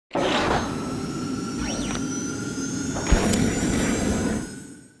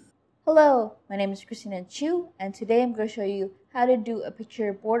Hello, my name is Christina and Chiu, and today I'm going to show you how to do a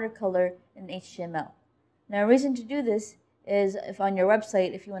picture border color in HTML. Now, a reason to do this is if on your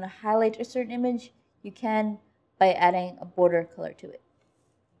website, if you want to highlight a certain image, you can by adding a border color to it.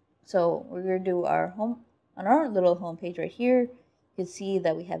 So we're going to do on our little home page right here. You can see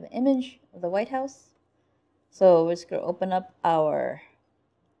that we have an image of the White House. So we're just going to open up our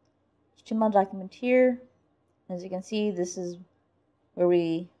HTML document here. As you can see, this is where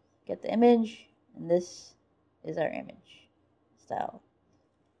we get the image, and this is our image style.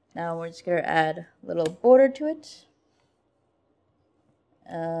 Now we're just going to add a little border to it.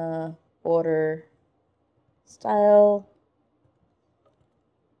 Border style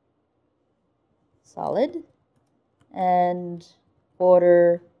solid, and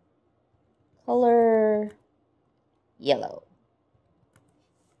border color yellow.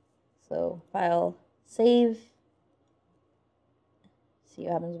 So file, save. See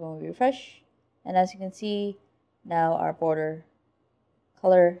what happens when we refresh. And as you can see, now our border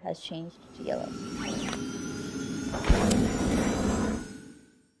color has changed to yellow.